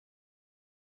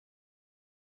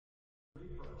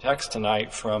Text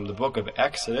tonight from the book of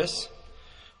Exodus,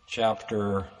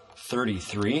 chapter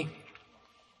 33.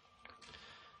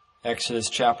 Exodus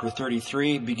chapter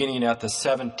 33, beginning at the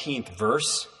 17th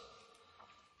verse.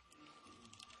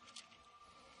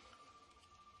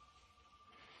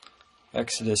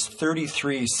 Exodus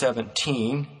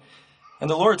 33:17. And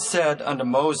the Lord said unto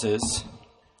Moses,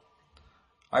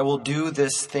 I will do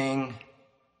this thing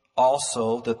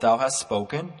also that thou hast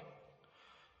spoken,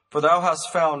 for thou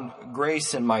hast found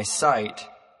grace in my sight,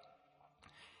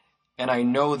 and I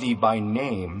know thee by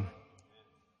name.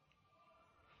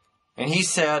 And he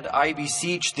said, I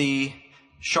beseech thee,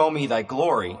 show me thy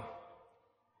glory.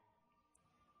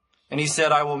 And he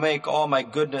said, I will make all my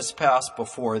goodness pass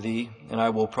before thee, and I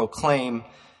will proclaim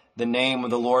the name of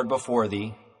the Lord before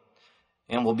thee,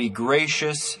 and will be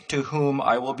gracious to whom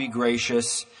I will be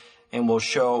gracious, and will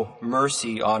show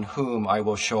mercy on whom I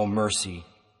will show mercy.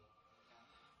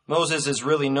 Moses is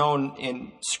really known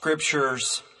in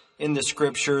the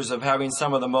scriptures of having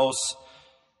some of the most,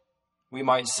 we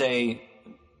might say,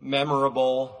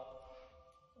 memorable,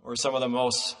 or some of the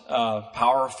most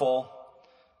powerful,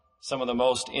 some of the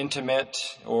most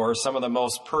intimate, or some of the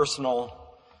most personal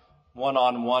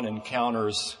one-on-one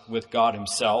encounters with God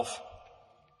himself.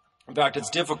 In fact, it's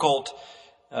difficult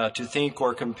to think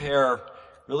or compare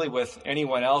really with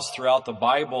anyone else throughout the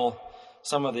Bible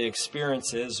some of the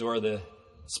experiences or the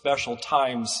special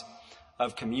times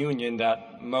of communion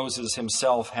that Moses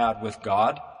himself had with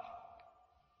God.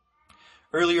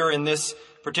 Earlier in this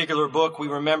particular book, we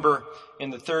remember in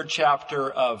the 3rd chapter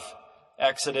of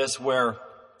Exodus where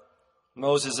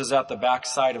Moses is at the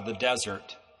backside of the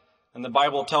desert. And the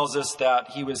Bible tells us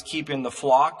that he was keeping the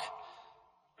flock,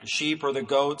 the sheep or the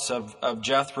goats of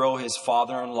Jethro, his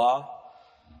father-in-law.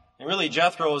 And really,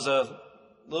 Jethro is a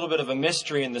little bit of a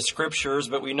mystery in the scriptures,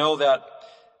 but we know that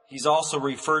he's also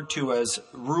referred to as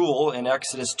Reuel in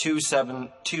Exodus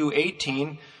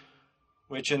 2:18,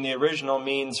 which in the original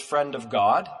means friend of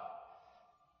God.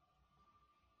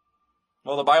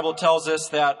 Well, the Bible tells us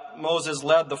that Moses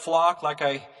led the flock, like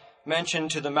I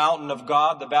mentioned, to the mountain of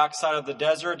God, the backside of the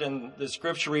desert, and the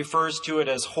scripture refers to it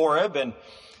as Horeb, and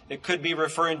it could be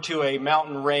referring to a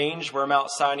mountain range where Mount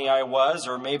Sinai was,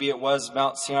 or maybe it was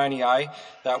Mount Sinai,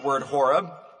 that word Horeb.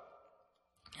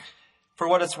 For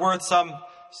what it's worth, some,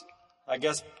 I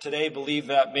guess today, believe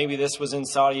that maybe this was in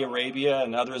Saudi Arabia,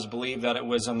 and others believe that it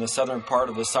was in the southern part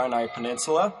of the Sinai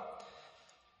Peninsula.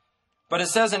 But it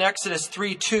says in Exodus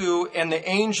 3:2, and the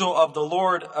angel of the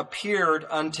Lord appeared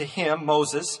unto him,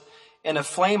 Moses, in a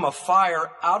flame of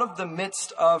fire out of the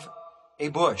midst of a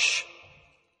bush.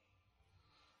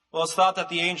 Well, it's thought that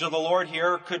the angel of the Lord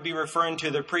here could be referring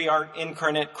to the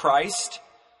pre-incarnate Christ,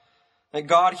 that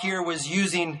God here was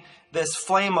using this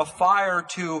flame of fire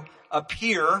to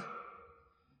appear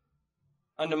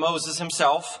unto Moses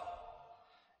himself.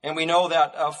 And we know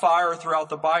that fire throughout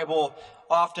the Bible,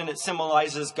 often it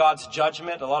symbolizes God's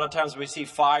judgment. A lot of times we see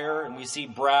fire and we see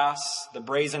brass, the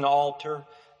brazen altar,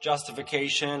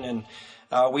 justification. And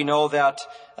we know that,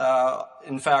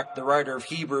 in fact, the writer of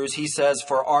Hebrews, he says,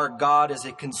 for our God is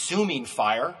a consuming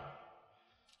fire.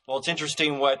 Well, it's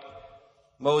interesting what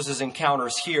Moses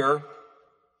encounters here.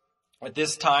 At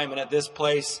this time and at this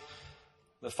place,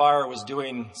 the fire was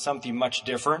doing something much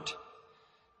different.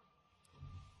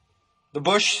 The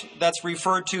bush that's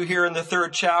referred to here in the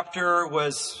 3rd chapter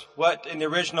was what in the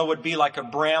original would be like a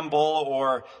bramble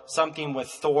or something with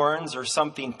thorns or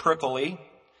something prickly.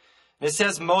 And it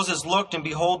says, Moses looked and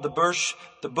behold, the bush,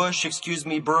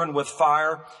 burned with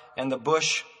fire, and the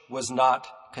bush was not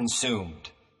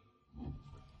consumed.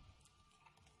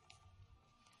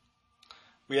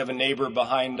 We have a neighbor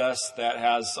behind us that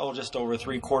has, just over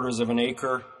 3/4 of an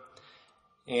acre.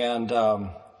 And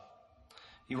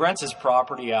he rents his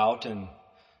property out, and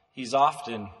he's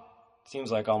often,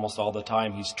 seems like almost all the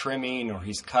time, he's trimming, or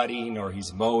he's cutting, or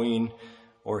he's mowing,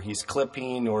 or he's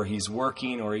clipping, or he's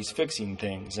working, or he's fixing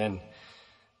things. And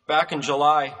back in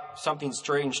July, something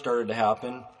strange started to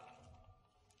happen.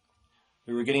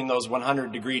 We were getting those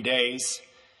 100-degree days,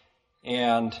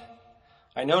 and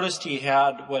I noticed he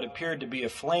had what appeared to be a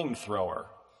flamethrower.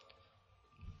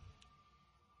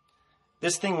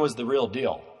 This thing was the real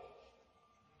deal.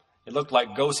 It looked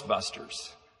like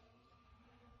Ghostbusters.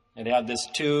 It had this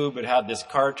tube, it had this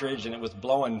cartridge, and it was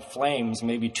blowing flames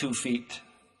maybe 2 feet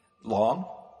long.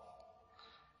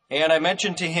 And I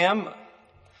mentioned to him,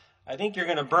 I think you're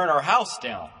going to burn our house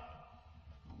down.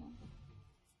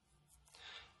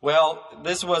 Well,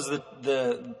 this was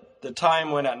the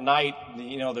time when at night,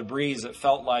 the breeze, it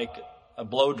felt like a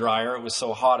blow dryer. It was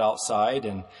so hot outside.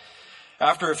 And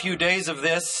after a few days of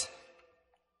this,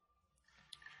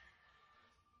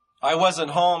 I wasn't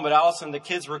home, but Alice and the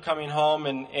kids were coming home,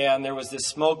 and there was this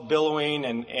smoke billowing,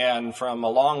 and from a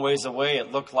long ways away,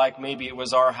 it looked like maybe it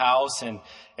was our house. And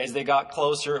as they got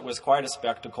closer, it was quite a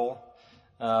spectacle.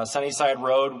 Sunnyside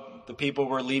Road, the people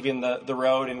were leaving the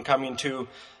road and coming to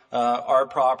our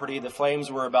property. The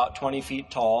flames were about 20 feet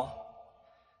tall.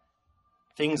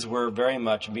 Things were very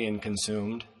much being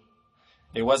consumed.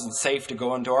 It wasn't safe to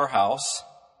go into our house.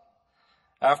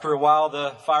 After a while,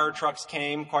 the fire trucks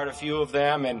came, quite a few of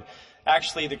them, and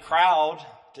actually the crowd,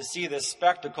 to see this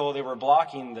spectacle, they were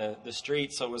blocking the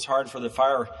street, so it was hard for the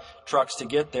fire trucks to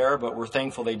get there, but we're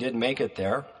thankful they did make it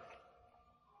there.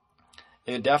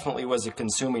 It definitely was a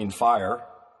consuming fire.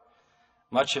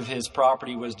 Much of his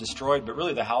property was destroyed, but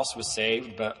really the house was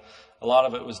saved, but a lot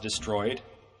of it was destroyed.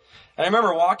 And I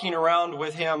remember walking around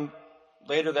with him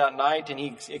later that night, and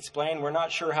he explained, we're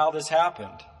not sure how this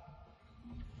happened.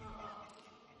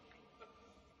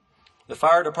 The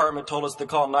fire department told us to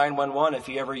call 911 if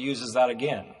he ever uses that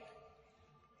again.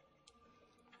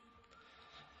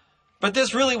 But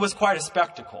this really was quite a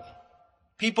spectacle.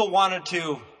 People wanted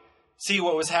to see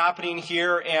what was happening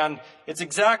here, and it's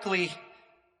exactly,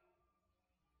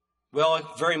 well,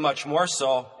 very much more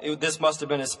so. This must have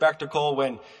been a spectacle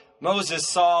when Moses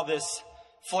saw this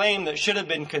flame that should have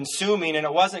been consuming, and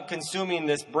it wasn't consuming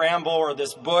this bramble or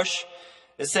this bush.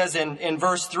 It says in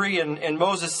verse 3, and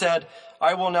Moses said,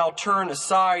 I will now turn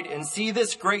aside and see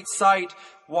this great sight,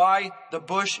 why the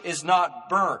bush is not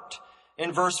burnt.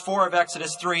 In verse 4 of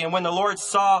Exodus 3, and when the Lord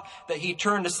saw that he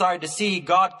turned aside to see,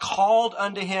 God called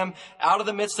unto him out of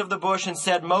the midst of the bush and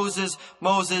said, Moses,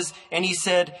 Moses, and he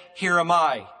said, Here am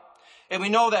I. And we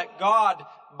know that God,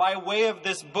 by way of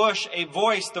this bush, a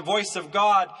voice, the voice of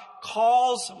God,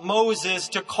 calls Moses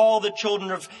to call the children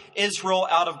of Israel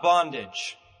out of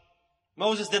bondage.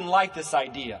 Moses didn't like this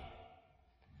idea.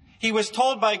 He was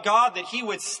told by God that he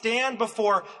would stand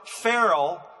before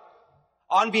Pharaoh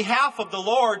on behalf of the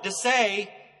Lord to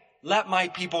say, let my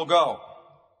people go.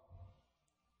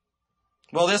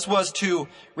 Well, this was to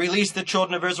release the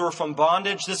children of Israel from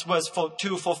bondage. This was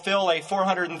to fulfill a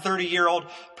 430-year-old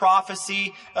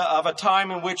prophecy of a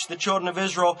time in which the children of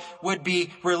Israel would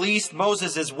be released.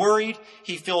 Moses is worried.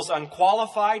 He feels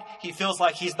unqualified. He feels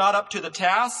like he's not up to the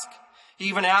task. He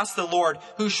even asked the Lord,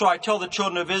 who shall I tell the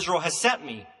children of Israel has sent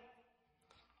me?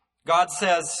 God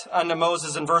says unto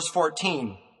Moses in verse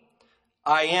 14,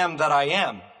 I am that I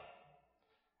am.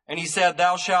 And he said,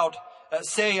 thou shalt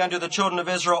say unto the children of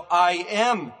Israel, I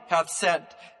am hath sent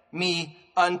me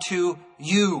unto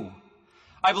you.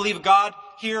 I believe God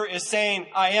here is saying,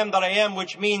 I am that I am,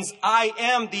 which means I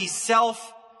am the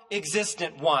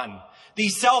self-existent one, the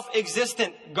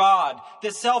self-existent God,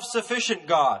 the self-sufficient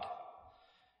God.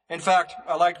 In fact,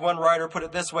 I liked one writer put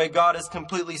it this way, God is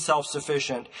completely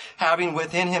self-sufficient, having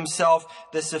within himself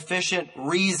the sufficient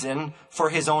reason for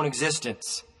his own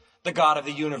existence, the God of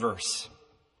the universe.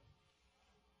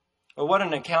 Well, what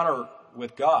an encounter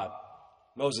with God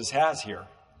Moses has here.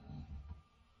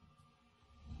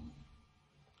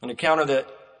 An encounter that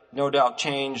no doubt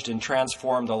changed and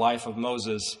transformed the life of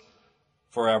Moses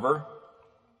forever.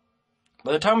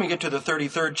 By the time we get to the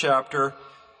 33rd chapter,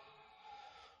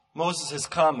 Moses has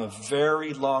come a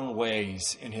very long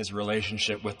ways in his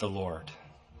relationship with the Lord.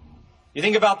 You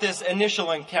think about this initial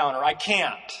encounter. I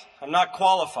can't. I'm not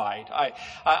qualified.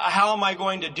 How am I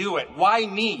going to do it? Why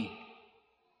me?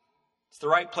 It's the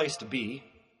right place to be.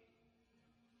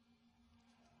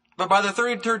 But by the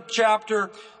 33rd chapter,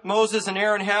 Moses and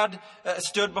Aaron had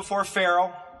stood before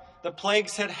Pharaoh. The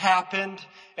plagues had happened,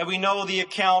 and we know the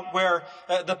account where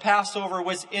the Passover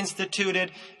was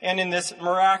instituted, and in this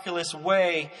miraculous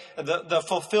way, the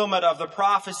fulfillment of the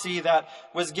prophecy that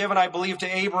was given, I believe,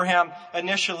 to Abraham,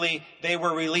 initially they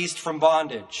were released from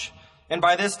bondage. And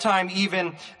by this time,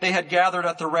 even they had gathered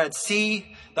at the Red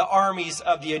Sea. The armies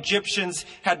of the Egyptians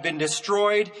had been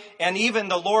destroyed, and even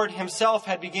the Lord himself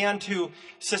had began to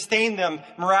sustain them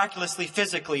miraculously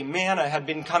physically. Manna had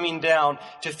been coming down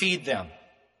to feed them.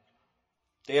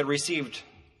 They had received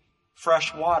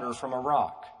fresh water from a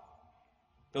rock.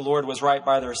 The Lord was right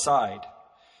by their side.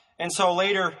 And so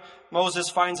later, Moses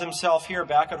finds himself here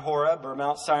back at Horeb, or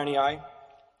Mount Sinai.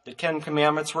 The 10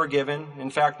 Commandments were given. In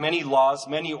fact, many laws,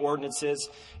 many ordinances,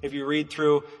 if you read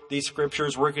through these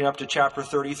scriptures, working up to chapter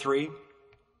 33.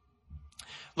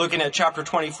 Looking at chapter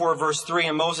 24, verse 3,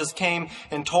 and Moses came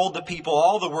and told the people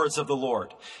all the words of the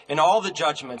Lord, and all the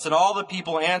judgments, and all the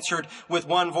people answered with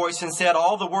one voice and said,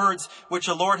 all the words which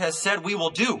the Lord has said we will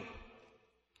do.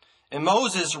 And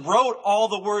Moses wrote all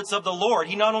the words of the Lord.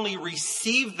 He not only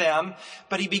received them,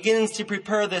 but he begins to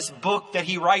prepare this book that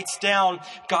he writes down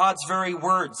God's very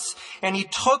words. And he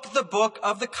took the book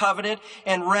of the covenant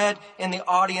and read in the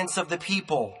audience of the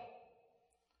people.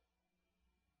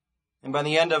 And by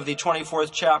the end of the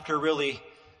 24th chapter, really,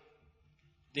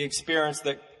 the experience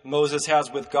that Moses has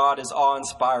with God is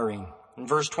awe-inspiring. In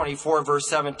verse 24, verse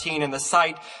 17, and the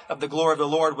sight of the glory of the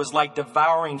Lord was like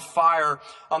devouring fire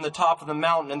on the top of the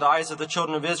mountain in the eyes of the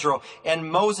children of Israel. And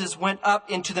Moses went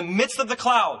up into the midst of the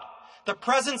cloud, the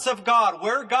presence of God,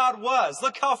 where God was.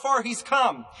 Look how far he's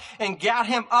come. And gat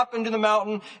him up into the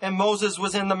mountain, and Moses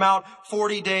was in the mount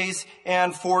 40 days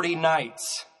and 40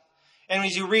 nights. And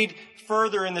as you read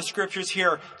further in the scriptures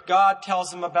here, God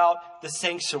tells him about the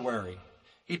sanctuary.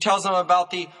 He tells them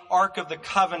about the Ark of the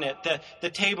Covenant, the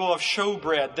table of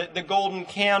showbread, the golden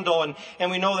candle. And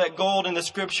we know that gold in the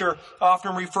scripture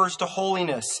often refers to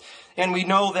holiness. And we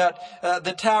know that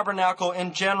the tabernacle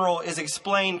in general is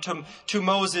explained to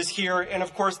Moses here. And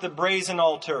of course, the brazen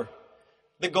altar,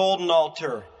 the golden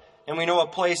altar. And we know a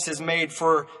place is made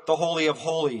for the Holy of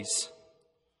Holies.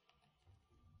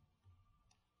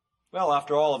 Well,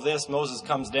 after all of this, Moses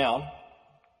comes down.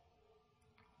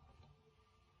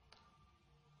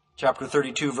 Chapter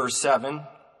 32, verse 7.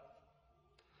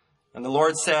 And the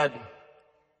Lord said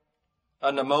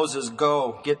unto Moses,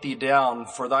 Go, get thee down,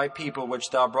 for thy people which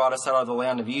thou broughtest out of the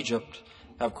land of Egypt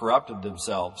have corrupted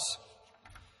themselves.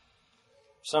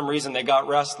 For some reason they got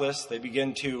restless. They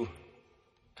began to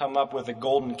come up with a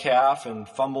golden calf and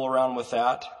fumble around with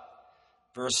that.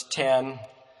 Verse 10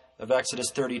 of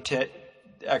Exodus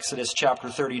chapter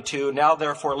 32. Now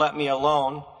therefore let me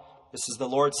alone. This is the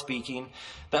Lord speaking,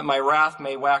 that my wrath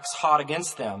may wax hot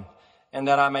against them, and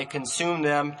that I may consume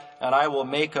them, and I will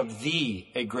make of thee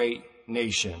a great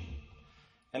nation.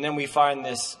 And then we find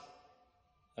this,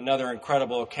 another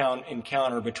incredible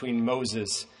encounter between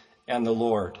Moses and the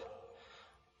Lord.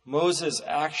 Moses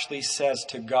actually says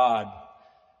to God,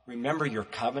 remember your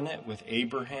covenant with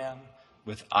Abraham,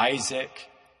 with Isaac,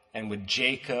 and with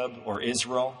Jacob or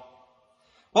Israel?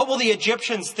 What will the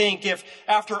Egyptians think if,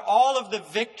 after all of the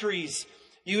victories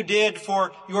you did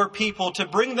for your people to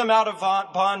bring them out of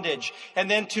bondage and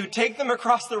then to take them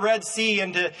across the Red Sea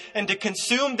and to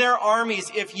consume their armies,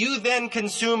 if you then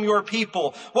consume your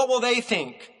people, what will they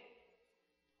think?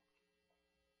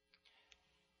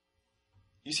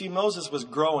 You see, Moses was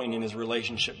growing in his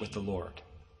relationship with the Lord.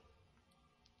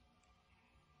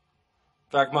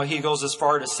 In fact, he goes as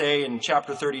far to say in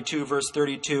chapter 32, verse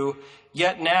 32,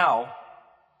 Yet now,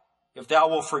 if thou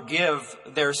wilt forgive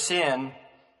their sin,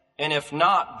 and if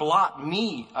not, blot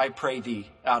me, I pray thee,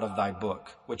 out of thy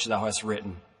book, which thou hast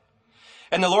written.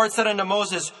 And the Lord said unto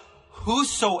Moses,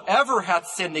 Whosoever hath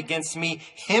sinned against me,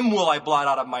 him will I blot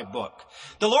out of my book.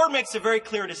 The Lord makes a very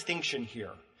clear distinction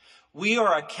here. We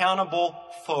are accountable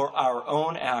for our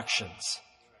own actions.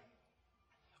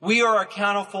 We are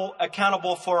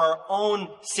accountable for our own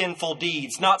sinful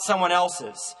deeds, not someone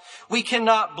else's. We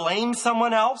cannot blame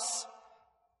someone else.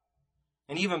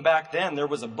 And even back then, there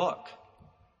was a book.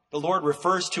 The Lord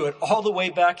refers to it all the way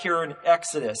back here in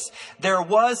Exodus. There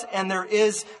was and there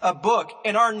is a book.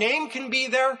 And our name can be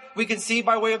there. We can see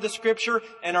by way of the scripture.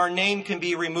 And our name can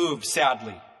be removed,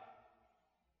 sadly.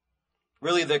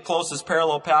 Really, the closest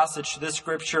parallel passage to this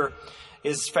scripture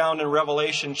is found in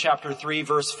Revelation chapter 3,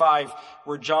 verse 5,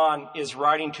 where John is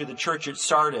writing to the church at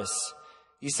Sardis.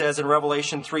 He says in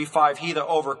Revelation 3:5, He that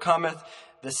overcometh,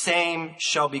 the same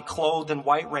shall be clothed in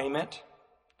white raiment,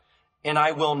 and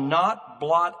I will not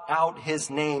blot out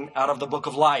his name out of the book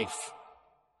of life.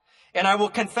 And I will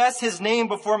confess his name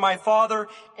before my Father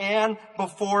and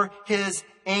before his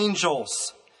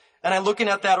angels. And I'm looking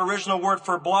at that original word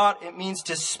for blot. It means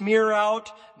to smear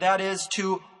out, that is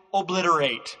to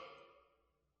obliterate.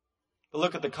 But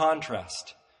look at the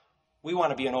contrast. We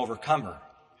want to be an overcomer.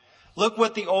 Look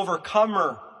what the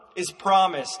overcomer is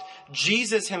promised.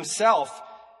 Jesus himself,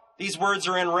 these words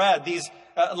are in red, these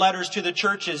letters to the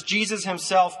churches. Jesus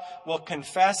himself will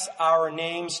confess our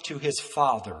names to his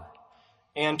Father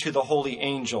and to the holy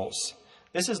angels.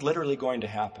 This is literally going to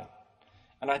happen.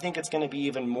 And I think it's going to be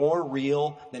even more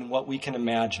real than what we can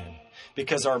imagine.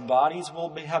 Because our bodies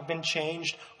will have been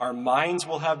changed, our minds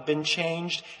will have been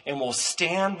changed, and we'll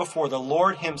stand before the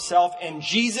Lord himself, and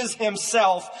Jesus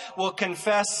himself will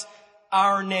confess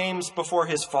our names before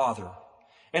his Father.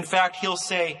 In fact, he'll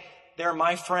say, they're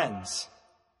my friends.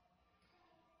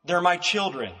 They're my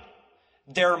children.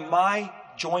 They're my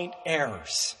joint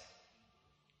heirs.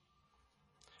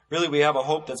 Really, we have a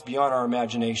hope that's beyond our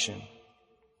imagination.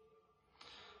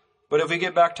 But if we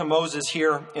get back to Moses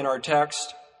here in our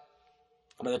text,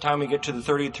 By the time we get to the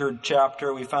 33rd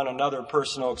chapter, we found another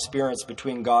personal experience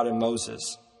between God and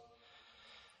Moses.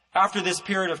 After this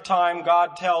period of time,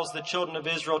 God tells the children of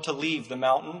Israel to leave the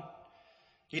mountain.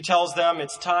 He tells them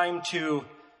it's time to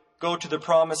go to the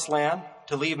promised land,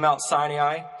 to leave Mount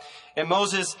Sinai. And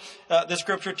Moses, the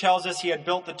scripture tells us he had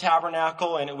built the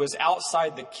tabernacle and it was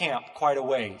outside the camp quite a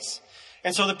ways.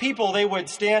 And so the people, they would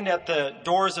stand at the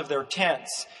doors of their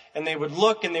tents and they would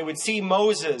look and they would see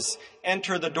Moses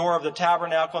enter the door of the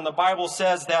tabernacle. And the Bible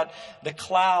says that the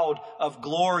cloud of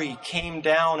glory came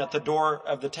down at the door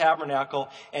of the tabernacle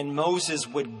and Moses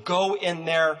would go in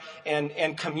there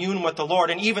and commune with the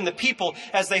Lord. And even the people,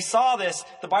 as they saw this,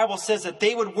 the Bible says that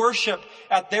they would worship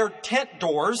at their tent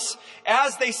doors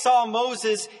as they saw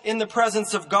Moses in the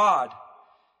presence of God.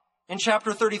 In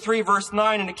chapter 33, verse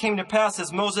 9, and it came to pass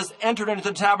as Moses entered into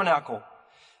the tabernacle,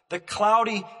 the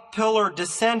cloudy pillar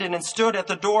descended and stood at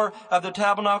the door of the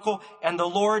tabernacle, and the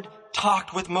Lord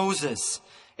talked with Moses.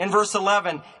 In verse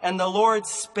 11, and the Lord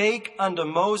spake unto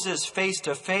Moses face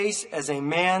to face, as a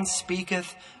man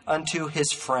speaketh unto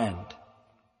his friend.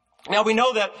 Now we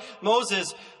know that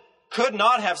Moses could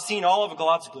not have seen all of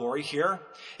God's glory here.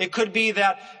 It could be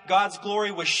that God's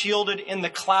glory was shielded in the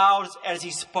clouds as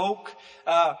he spoke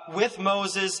with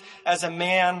Moses as a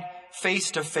man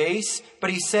face to face. But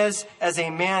he says, as a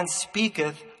man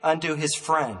speaketh unto his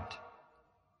friend.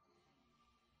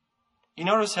 You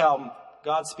notice how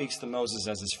God speaks to Moses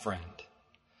as his friend.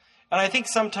 And I think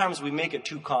sometimes we make it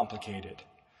too complicated.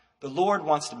 The Lord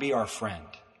wants to be our friend.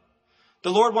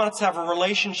 The Lord wants to have a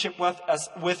relationship with us,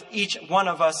 with each one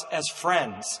of us as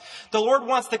friends. The Lord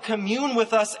wants to commune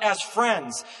with us as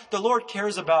friends. The Lord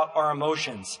cares about our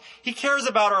emotions. He cares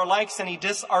about our likes and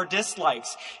our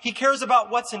dislikes. He cares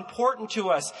about what's important to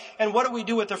us. And what do we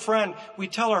do with a friend? We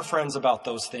tell our friends about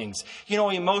those things. You know,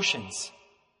 emotions,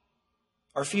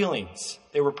 our feelings,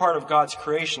 they were part of God's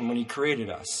creation when he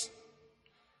created us.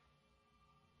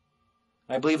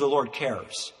 I believe the Lord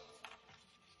cares.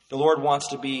 The Lord wants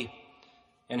to be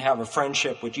and have a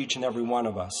friendship with each and every one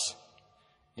of us.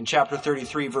 In chapter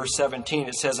 33, verse 17,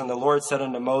 it says, and the Lord said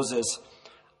unto Moses,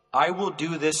 I will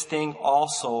do this thing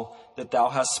also that thou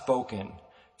hast spoken,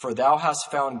 for thou hast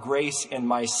found grace in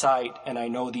my sight, and I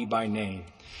know thee by name.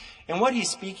 And what he's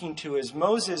speaking to is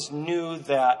Moses knew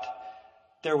that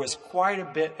there was quite a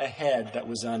bit ahead that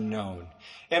was unknown.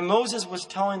 And Moses was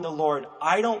telling the Lord,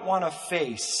 I don't want to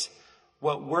face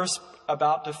what we're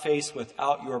about to face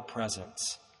without your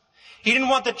presence. He didn't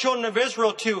want the children of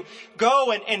Israel to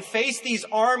go and face these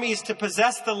armies to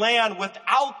possess the land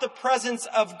without the presence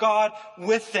of God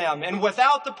with them and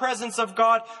without the presence of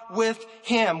God with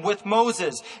him, with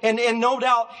Moses. And no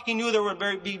doubt he knew there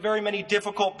would be very many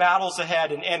difficult battles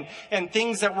ahead and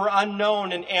things that were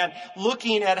unknown and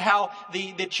looking at how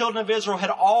the children of Israel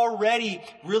had already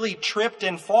really tripped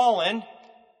and fallen.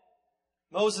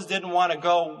 Moses didn't want to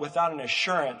go without an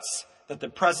assurance that the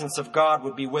presence of God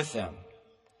would be with them.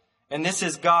 And this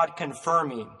is God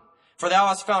confirming. For thou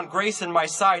hast found grace in my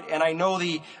sight, and I know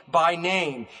thee by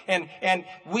name. And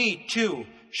we, too,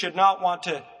 should not want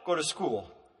to go to school,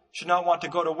 should not want to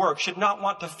go to work, should not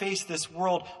want to face this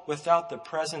world without the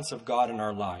presence of God in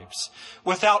our lives.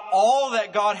 Without all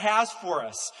that God has for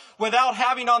us. Without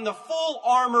having on the full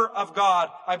armor of God,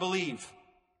 I believe.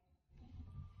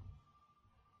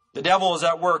 The devil is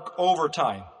at work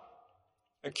overtime,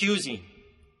 accusing,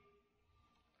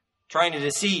 trying to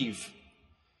deceive,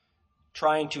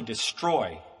 trying to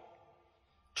destroy,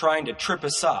 trying to trip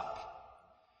us up,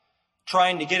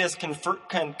 trying to get us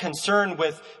concerned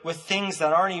with things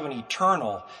that aren't even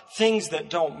eternal, things that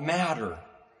don't matter.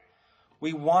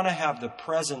 We want to have the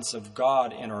presence of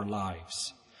God in our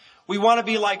lives. We want to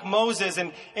be like Moses.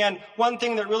 And one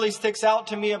thing that really sticks out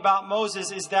to me about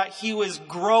Moses is that he was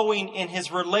growing in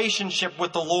his relationship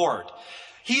with the Lord.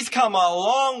 He's come a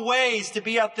long ways to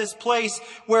be at this place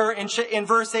where in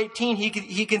verse 18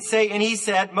 he can say, and he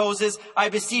said, Moses, I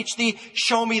beseech thee,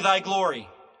 show me thy glory.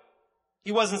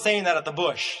 He wasn't saying that at the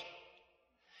bush.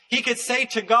 He could say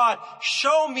to God,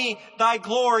 show me thy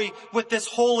glory with this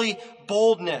holy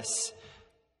boldness.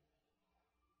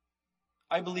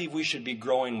 I believe we should be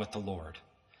growing with the Lord.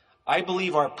 I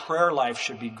believe our prayer life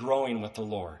should be growing with the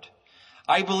Lord.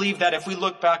 I believe that if we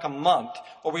look back a month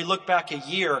or we look back a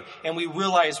year and we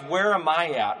realize, where am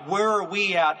I at? Where are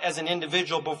we at as an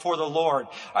individual before the Lord?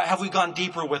 Have we gone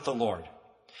deeper with the Lord?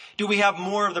 Do we have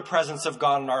more of the presence of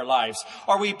God in our lives?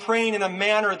 Are we praying in a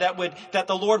manner that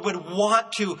the Lord would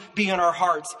want to be in our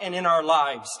hearts and in our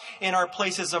lives, in our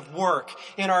places of work,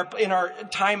 in our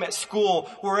time at school,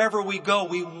 wherever we go?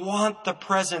 We want the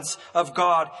presence of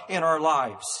God in our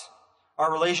lives.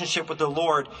 Our relationship with the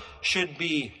Lord should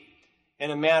be in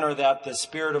a manner that the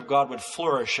Spirit of God would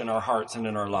flourish in our hearts and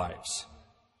in our lives.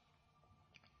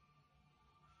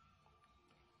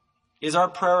 Is our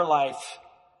prayer life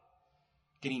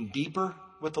getting deeper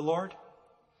with the Lord?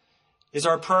 Is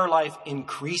our prayer life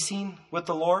increasing with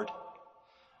the Lord?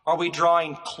 Are we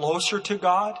drawing closer to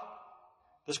God?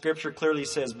 The Scripture clearly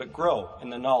says, but grow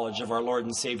in the knowledge of our Lord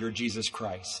and Savior Jesus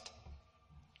Christ.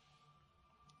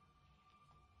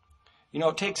 You know,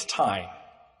 it takes time.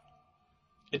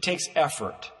 It takes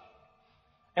effort.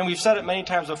 And we've said it many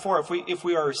times before, if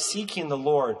we are seeking the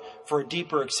Lord for a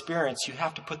deeper experience, you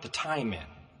have to put the time in.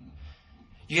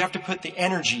 You have to put the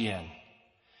energy in.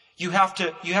 You have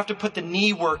to put the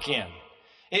knee work in.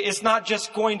 It's not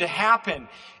just going to happen.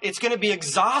 It's going to be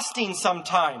exhausting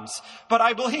sometimes. But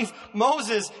I believe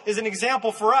Moses is an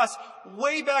example for us.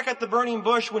 Way back at the burning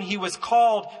bush when he was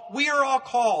called, we are all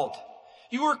called.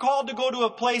 You were called to go to a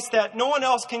place that no one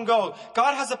else can go.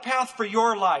 God has a path for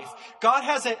your life. God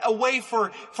has a way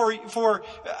for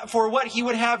what He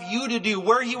would have you to do,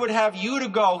 where He would have you to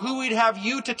go, who He'd have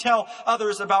you to tell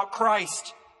others about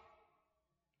Christ.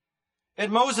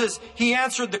 And Moses, he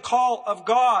answered the call of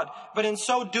God, but in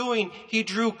so doing, he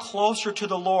drew closer to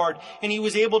the Lord, and he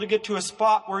was able to get to a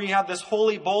spot where he had this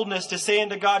holy boldness to say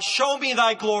unto God, show me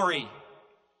thy glory.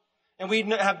 And we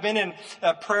have been in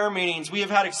prayer meetings. We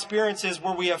have had experiences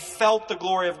where we have felt the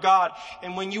glory of God.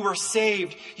 And when you were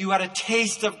saved, you had a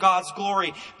taste of God's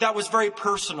glory. That was very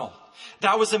personal.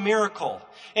 That was a miracle.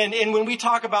 And when we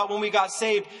talk about when we got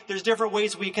saved, there's different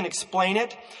ways we can explain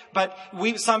it. But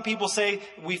some people say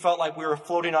we felt like we were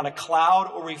floating on a cloud,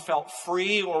 or we felt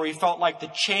free, or we felt like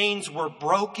the chains were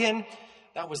broken.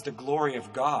 That was the glory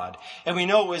of God. And we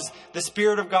know it was the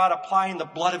Spirit of God applying the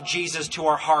blood of Jesus to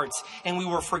our hearts, and we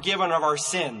were forgiven of our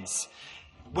sins.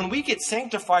 When we get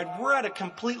sanctified, we're at a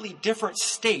completely different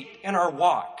state in our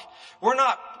walk. We're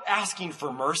not asking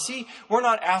for mercy. We're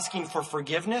not asking for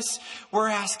forgiveness. We're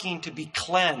asking to be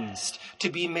cleansed, to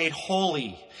be made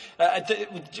holy.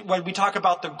 When we talk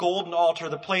about the golden altar,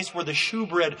 the place where the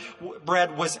shewbread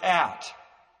was at.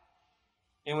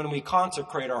 And when we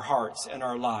consecrate our hearts and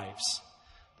our lives,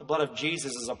 the blood of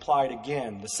Jesus is applied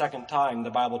again. The second time,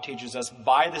 the Bible teaches us,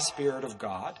 by the Spirit of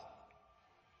God.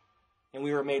 And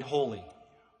we were made holy.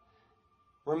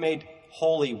 We're made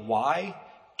holy. Why?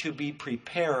 To be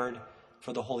prepared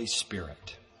for the Holy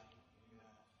Spirit.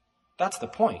 That's the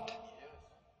point.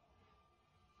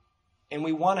 And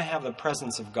we want to have the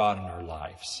presence of God in our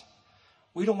lives.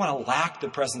 We don't want to lack the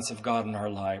presence of God in our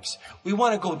lives. We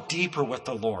want to go deeper with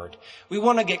the Lord. We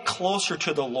want to get closer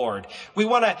to the Lord. We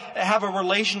want to have a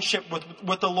relationship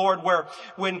with the Lord where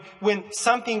when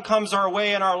something comes our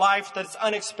way in our life that's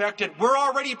unexpected, we're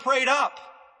already prayed up.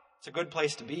 It's a good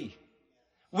place to be.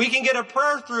 We can get a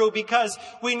prayer through because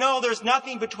we know there's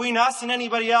nothing between us and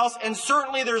anybody else, and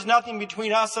certainly there's nothing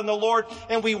between us and the Lord,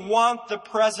 and we want the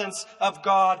presence of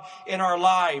God in our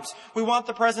lives. We want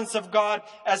the presence of God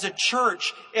as a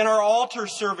church in our altar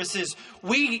services.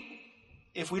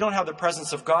 If we don't have the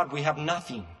presence of God, we have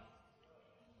nothing.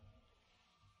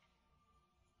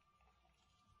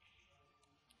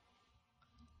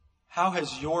 How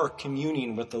has your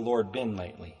communion with the Lord been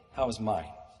lately? How is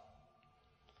mine?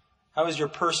 How has your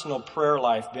personal prayer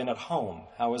life been at home?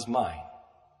 How is mine?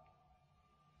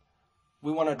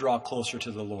 We want to draw closer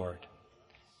to the Lord.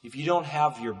 If you don't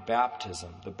have your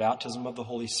baptism, the baptism of the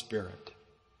Holy Spirit,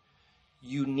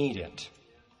 you need it.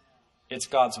 It's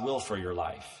God's will for your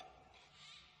life.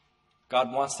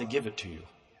 God wants to give it to you.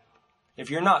 If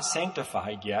you're not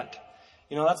sanctified yet,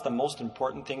 that's the most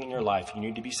important thing in your life. You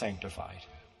need to be sanctified.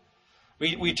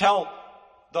 We tell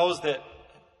those that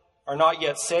are not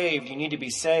yet saved, you need to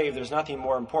be saved. There's nothing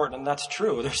more important. And that's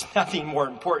true. There's nothing more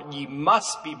important. You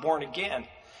must be born again,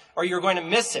 or you're going to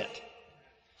miss it.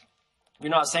 If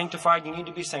you're not sanctified, you need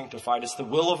to be sanctified. It's the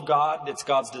will of God. It's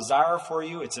God's desire for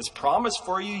you. It's His promise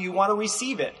for you. You want to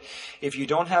receive it. If you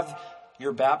don't have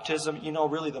your baptism,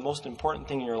 really the most important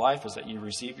thing in your life is that you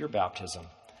receive your baptism.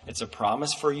 It's a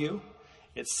promise for you.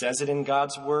 It says it in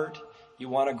God's Word. You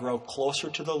want to grow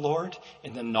closer to the Lord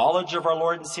in the knowledge of our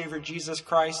Lord and Savior Jesus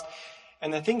Christ.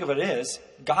 And the thing of it is,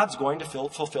 God's going to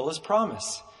fulfill His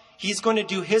promise. He's going to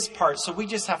do His part, so we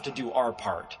just have to do our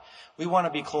part. We want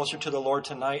to be closer to the Lord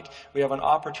tonight. We have an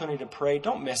opportunity to pray.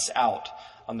 Don't miss out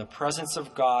on the presence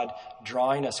of God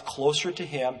drawing us closer to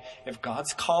Him. If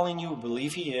God's calling you,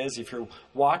 believe He is. If you're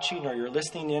watching or you're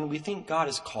listening in, we think God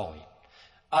is calling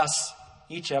us,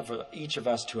 each of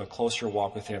us, to a closer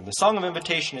walk with Him. The Song of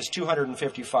Invitation is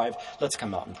 255. Let's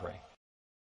come out and pray.